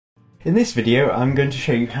In this video I'm going to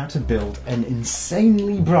show you how to build an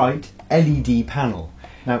insanely bright LED panel.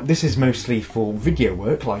 Now this is mostly for video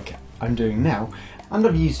work like I'm doing now, and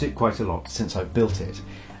I've used it quite a lot since I've built it.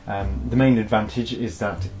 The main advantage is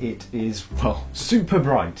that it is, well, super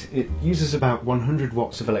bright. It uses about 100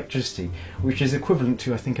 watts of electricity, which is equivalent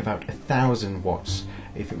to I think about 1,000 watts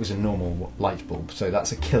if it was a normal light bulb, so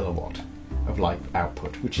that's a kilowatt of light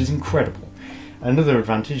output, which is incredible. Another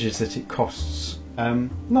advantage is that it costs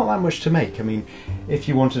not that much to make. I mean, if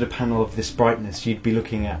you wanted a panel of this brightness, you'd be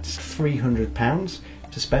looking at £300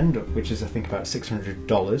 to spend, which is I think about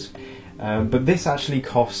 $600. But this actually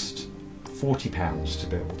cost £40 to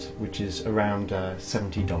build, which is around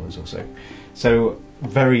 $70 or so. So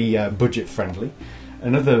very budget friendly.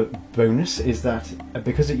 Another bonus is that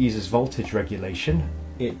because it uses voltage regulation,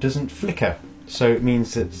 it doesn't flicker. So it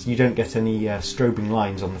means that you don't get any strobing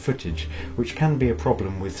lines on the footage, which can be a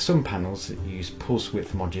problem with some panels that use pulse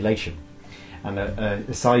width modulation. And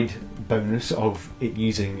a side bonus of it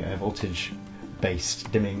using voltage based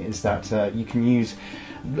dimming is that you can use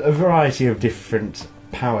a variety of different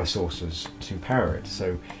power sources to power it.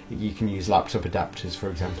 So you can use laptop adapters, for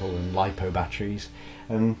example, and LiPo batteries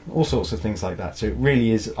and all sorts of things like that. So it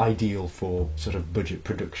really is ideal for sort of budget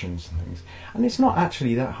productions and things. And it's not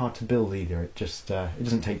actually that hard to build either. It just it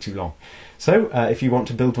doesn't take too long. So if you want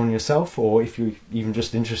to build one yourself, or if you're even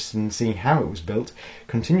just interested in seeing how it was built,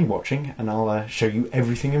 continue watching and I'll show you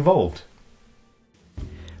everything involved.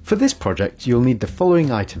 For this project you'll need the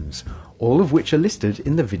following items, all of which are listed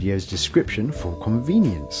in the video's description for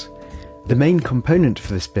convenience. The main component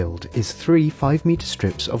for this build is 3 5-meter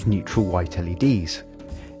strips of neutral white LEDs.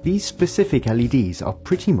 These specific LEDs are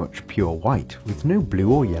pretty much pure white with no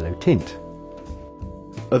blue or yellow tint.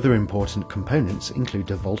 Other important components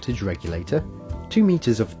include a voltage regulator, 2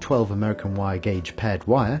 meters of 12 American wire gauge paired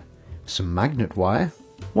wire, some magnet wire,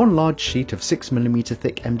 one large sheet of 6mm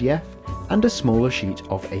thick MDF, and a smaller sheet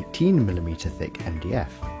of 18mm thick MDF.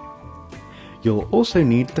 You'll also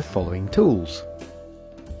need the following tools.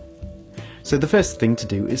 So the first thing to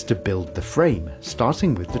do is to build the frame,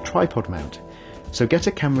 starting with the tripod mount. So get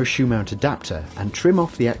a camera shoe mount adapter and trim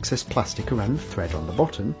off the excess plastic around the thread on the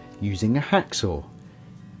bottom using a hacksaw.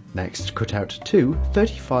 Next, cut out two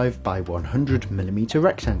 35 by 100mm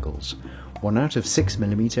rectangles, one out of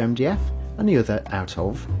 6mm MDF and the other out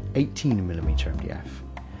of 18mm MDF.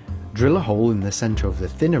 Drill a hole in the centre of the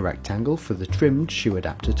thinner rectangle for the trimmed shoe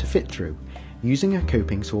adapter to fit through, using a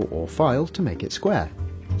coping saw or file to make it square.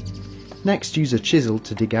 Next, use a chisel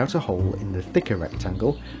to dig out a hole in the thicker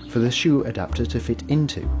rectangle for the shoe adapter to fit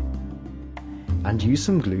into, and use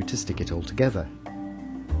some glue to stick it all together.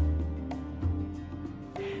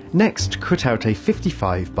 Next, cut out a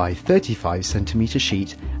 55 by 35cm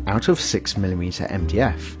sheet out of 6mm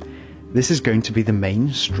MDF. This is going to be the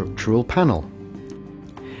main structural panel.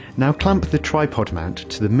 Now clamp the tripod mount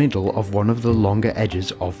to the middle of one of the longer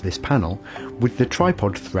edges of this panel with the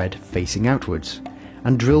tripod thread facing outwards,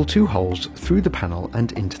 and drill 2 holes through the panel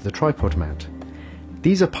and into the tripod mount.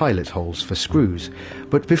 These are pilot holes for screws,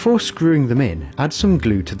 but before screwing them in, add some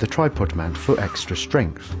glue to the tripod mount for extra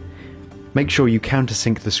strength. Make sure you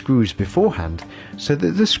countersink the screws beforehand so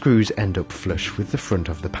that the screws end up flush with the front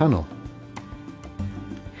of the panel.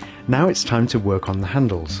 Now it's time to work on the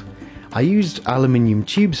handles. I used aluminium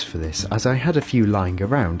tubes for this as I had a few lying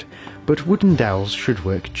around, but wooden dowels should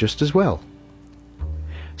work just as well.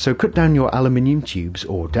 So cut down your aluminium tubes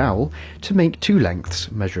or dowel to make 2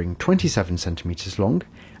 lengths measuring 27 cm long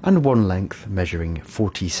and 1 length measuring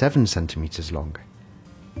 47 cm long.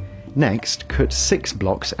 Next, cut 6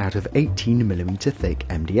 blocks out of 18mm thick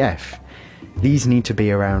MDF. These need to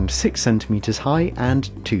be around 6 cm high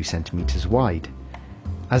and 2 cm wide.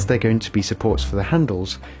 As they're going to be supports for the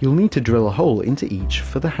handles, you'll need to drill a hole into each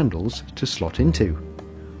for the handles to slot into.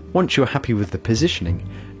 Once you're happy with the positioning,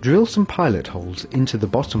 drill some pilot holes into the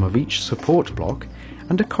bottom of each support block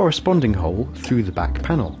and a corresponding hole through the back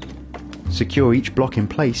panel. Secure each block in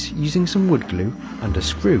place using some wood glue and a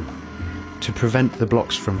screw. To prevent the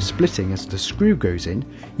blocks from splitting as the screw goes in,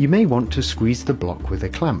 you may want to squeeze the block with a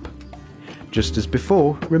clamp. Just as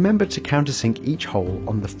before, remember to countersink each hole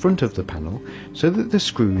on the front of the panel so that the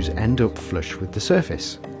screws end up flush with the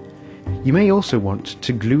surface. You may also want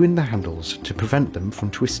to glue in the handles to prevent them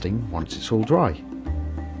from twisting once it's all dry.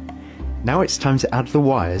 Now it's time to add the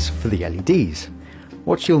wires for the LEDs.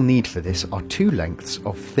 What you'll need for this are 2 lengths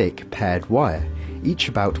of thick paired wire, each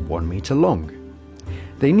about 1 meter long.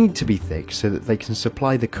 They need to be thick so that they can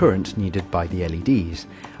supply the current needed by the LEDs,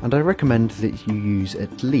 and I recommend that you use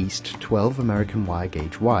at least 12 American wire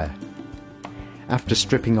gauge wire. After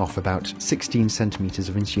stripping off about 16 centimeters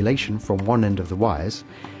of insulation from one end of the wires,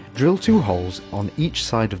 drill 2 holes on each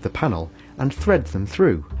side of the panel and thread them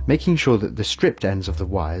through, making sure that the stripped ends of the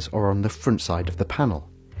wires are on the front side of the panel.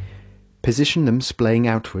 Position them splaying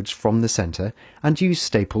outwards from the centre and use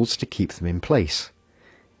staples to keep them in place.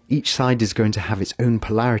 Each side is going to have its own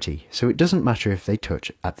polarity, so it doesn't matter if they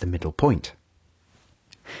touch at the middle point.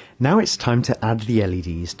 Now it's time to add the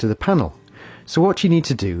LEDs to the panel. So what you need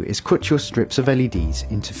to do is cut your strips of LEDs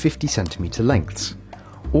into 50cm lengths.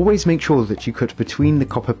 Always make sure that you cut between the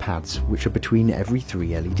copper pads, which are between every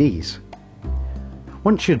 3 LEDs.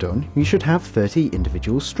 Once you're done, you should have 30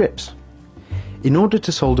 individual strips. In order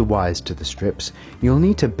to solder wires to the strips, you'll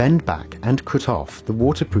need to bend back and cut off the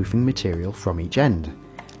waterproofing material from each end,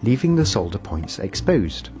 leaving the solder points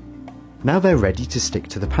exposed. Now they're ready to stick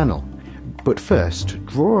to the panel, but first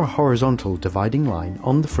draw a horizontal dividing line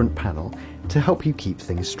on the front panel to help you keep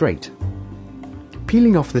things straight.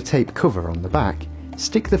 Peeling off the tape cover on the back,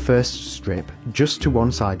 stick the first strip just to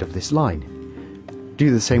one side of this line. Do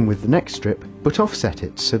the same with the next strip, but offset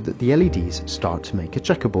it so that the LEDs start to make a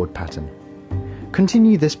checkerboard pattern.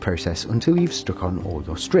 Continue this process until you've stuck on all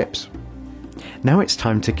your strips. Now it's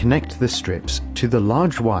time to connect the strips to the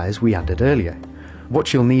large wires we added earlier.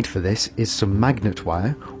 What you'll need for this is some magnet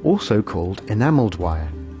wire, also called enamelled wire.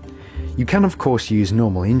 You can of course use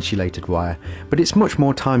normal insulated wire, but it's much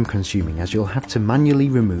more time consuming as you'll have to manually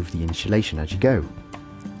remove the insulation as you go.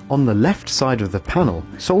 On the left side of the panel,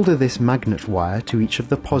 solder this magnet wire to each of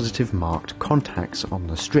the positive marked contacts on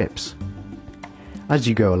the strips. As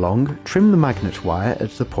you go along, trim the magnet wire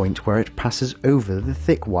at the point where it passes over the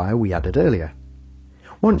thick wire we added earlier.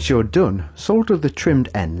 Once you're done, solder the trimmed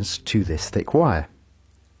ends to this thick wire.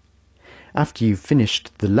 After you've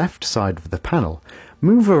finished the left side of the panel,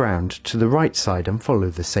 move around to the right side and follow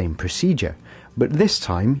the same procedure, but this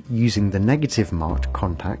time using the negative marked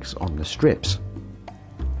contacts on the strips.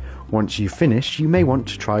 Once you've finished, you may want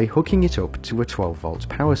to try hooking it up to a 12-volt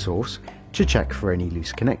power source to check for any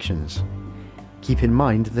loose connections. Keep in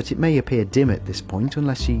mind that it may appear dim at this point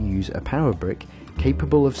unless you use a power brick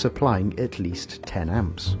capable of supplying at least 10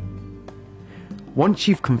 amps. Once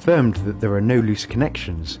you've confirmed that there are no loose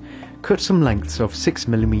connections, cut some lengths of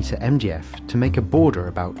 6mm MDF to make a border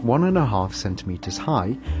about 1.5 cm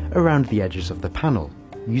high around the edges of the panel,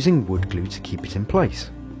 using wood glue to keep it in place.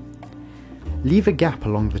 Leave a gap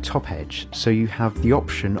along the top edge so you have the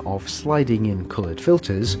option of sliding in coloured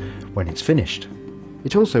filters when it's finished.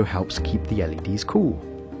 It also helps keep the LEDs cool.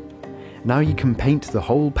 Now you can paint the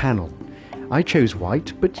whole panel. I chose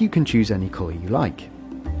white, but you can choose any colour you like.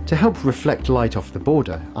 To help reflect light off the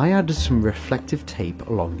border, I added some reflective tape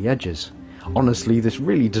along the edges. Honestly, this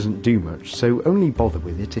really doesn't do much, so only bother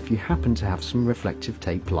with it if you happen to have some reflective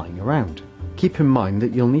tape lying around. Keep in mind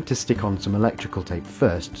that you'll need to stick on some electrical tape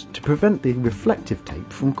first to prevent the reflective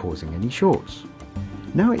tape from causing any shorts.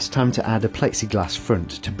 Now it's time to add a plexiglass front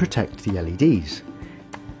to protect the LEDs.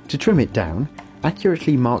 To trim it down,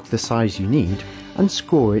 accurately mark the size you need and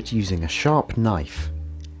score it using a sharp knife.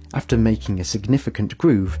 After making a significant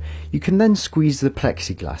groove, you can then squeeze the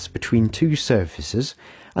plexiglass between 2 surfaces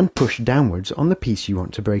and push downwards on the piece you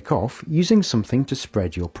want to break off using something to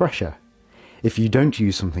spread your pressure. If you don't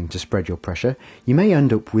use something to spread your pressure, you may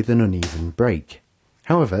end up with an uneven break.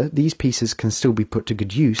 However, these pieces can still be put to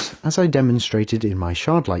good use, as I demonstrated in my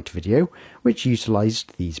Shardlight video, which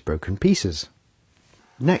utilised these broken pieces.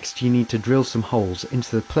 Next, you need to drill some holes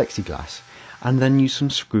into the plexiglass and then use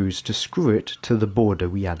some screws to screw it to the border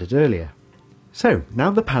we added earlier. So,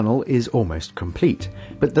 now the panel is almost complete,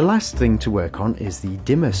 but the last thing to work on is the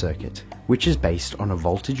dimmer circuit, which is based on a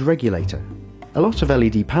voltage regulator. A lot of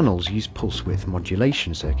LED panels use pulse width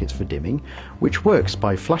modulation circuits for dimming, which works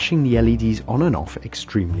by flashing the LEDs on and off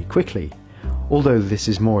extremely quickly. Although this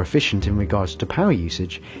is more efficient in regards to power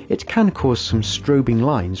usage, it can cause some strobing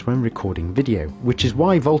lines when recording video, which is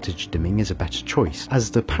why voltage dimming is a better choice, as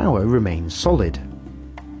the power remains solid.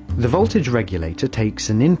 The voltage regulator takes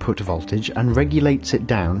an input voltage and regulates it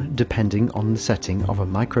down depending on the setting of a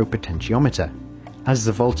micropotentiometer. As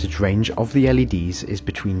the voltage range of the LEDs is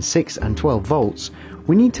between 6 and 12 volts,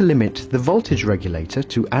 we need to limit the voltage regulator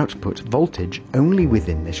to output voltage only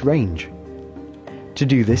within this range. To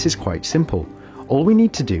do this is quite simple. All we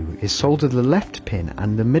need to do is solder the left pin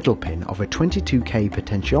and the middle pin of a 22K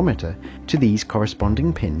potentiometer to these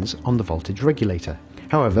corresponding pins on the voltage regulator.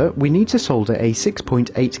 However, we need to solder a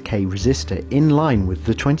 6.8K resistor in line with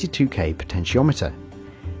the 22K potentiometer.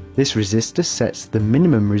 This resistor sets the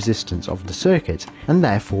minimum resistance of the circuit and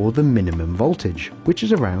therefore the minimum voltage, which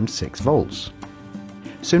is around 6 volts.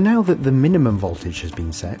 So now that the minimum voltage has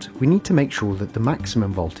been set, we need to make sure that the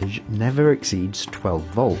maximum voltage never exceeds 12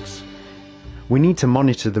 volts. We need to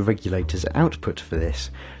monitor the regulator's output for this,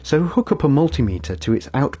 so hook up a multimeter to its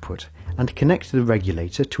output and connect the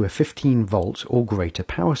regulator to a 15 volt or greater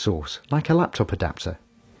power source, like a laptop adapter.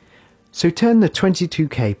 So turn the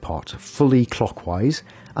 22K pot fully clockwise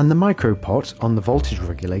and the micro pot on the voltage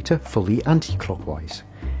regulator fully anti-clockwise.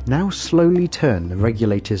 Now slowly turn the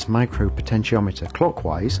regulator's micro potentiometer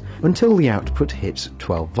clockwise until the output hits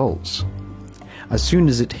 12 volts. As soon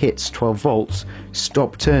as it hits 12 volts,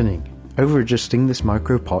 stop turning. Over-adjusting this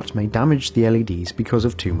micro pot may damage the LEDs because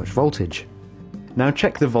of too much voltage. Now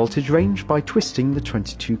check the voltage range by twisting the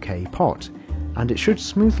 22K pot, and it should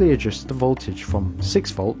smoothly adjust the voltage from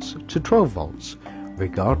 6 volts to 12 volts,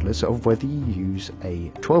 regardless of whether you use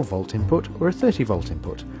a 12 volt input or a 30 volt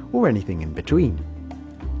input, or anything in between.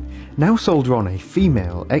 Now solder on a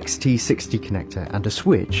female XT60 connector and a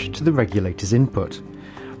switch to the regulator's input.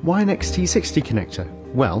 Why an XT60 connector?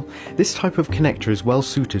 Well, this type of connector is well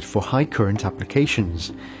suited for high current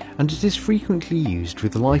applications, and it is frequently used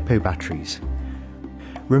with LiPo batteries.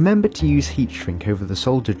 Remember to use heat shrink over the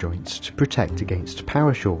solder joints to protect against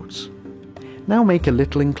power shorts. Now make a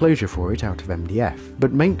little enclosure for it out of MDF,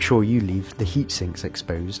 but make sure you leave the heat sinks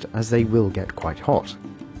exposed as they will get quite hot.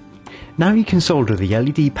 Now you can solder the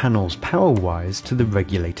LED panel's power wires to the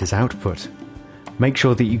regulator's output. Make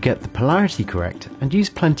sure that you get the polarity correct and use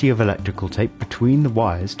plenty of electrical tape between the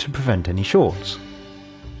wires to prevent any shorts.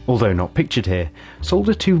 Although not pictured here,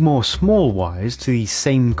 solder 2 more small wires to these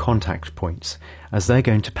same contact points, as they're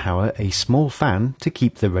going to power a small fan to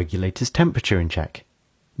keep the regulator's temperature in check.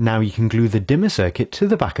 Now you can glue the dimmer circuit to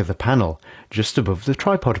the back of the panel, just above the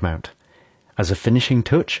tripod mount. As a finishing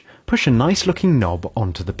touch, push a nice looking knob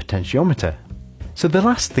onto the potentiometer. So the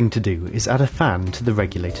last thing to do is add a fan to the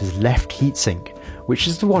regulator's left heatsink, which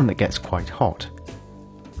is the one that gets quite hot.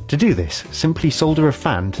 To do this, simply solder a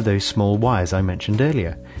fan to those small wires I mentioned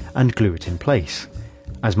earlier, and glue it in place.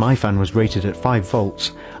 As my fan was rated at 5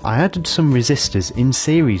 volts, I added some resistors in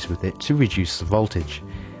series with it to reduce the voltage.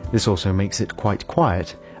 This also makes it quite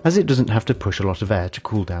quiet, as it doesn't have to push a lot of air to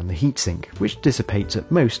cool down the heatsink, which dissipates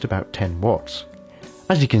at most about 10 watts.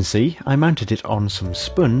 As you can see, I mounted it on some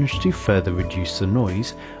sponge to further reduce the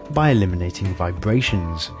noise by eliminating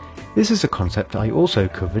vibrations. This is a concept I also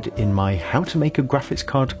covered in my How to Make a Graphics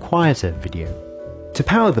Card Quieter video. To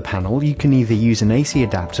power the panel, you can either use an AC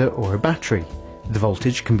adapter or a battery. The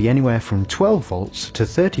voltage can be anywhere from 12 volts to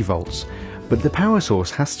 30 volts, but the power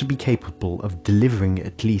source has to be capable of delivering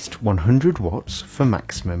at least 100 watts for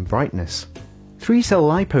maximum brightness. 3-cell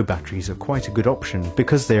LiPo batteries are quite a good option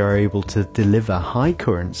because they are able to deliver high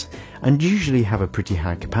currents and usually have a pretty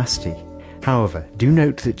high capacity. However, do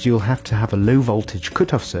note that you'll have to have a low voltage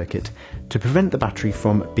cutoff circuit to prevent the battery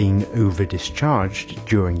from being over-discharged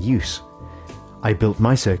during use. I built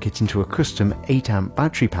my circuit into a custom 8 amp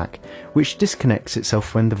battery pack which disconnects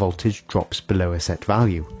itself when the voltage drops below a set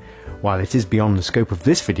value. While it is beyond the scope of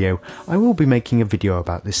this video, I will be making a video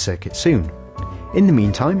about this circuit soon. In the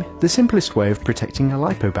meantime, the simplest way of protecting a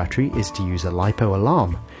LiPo battery is to use a LiPo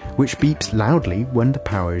alarm, which beeps loudly when the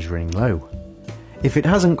power is running low. If it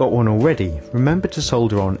hasn't got one already, remember to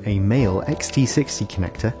solder on a male XT60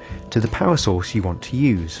 connector to the power source you want to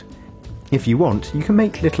use. If you want, you can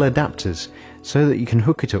make little adapters so that you can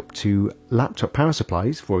hook it up to laptop power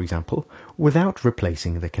supplies, for example, without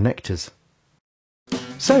replacing the connectors.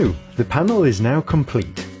 So, the panel is now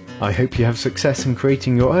complete. I hope you have success in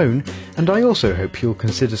creating your own, and I also hope you'll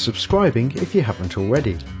consider subscribing if you haven't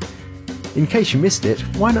already. In case you missed it,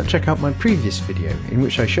 why not check out my previous video in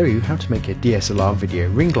which I show you how to make a DSLR video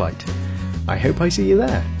ring light. I hope I see you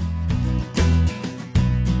there.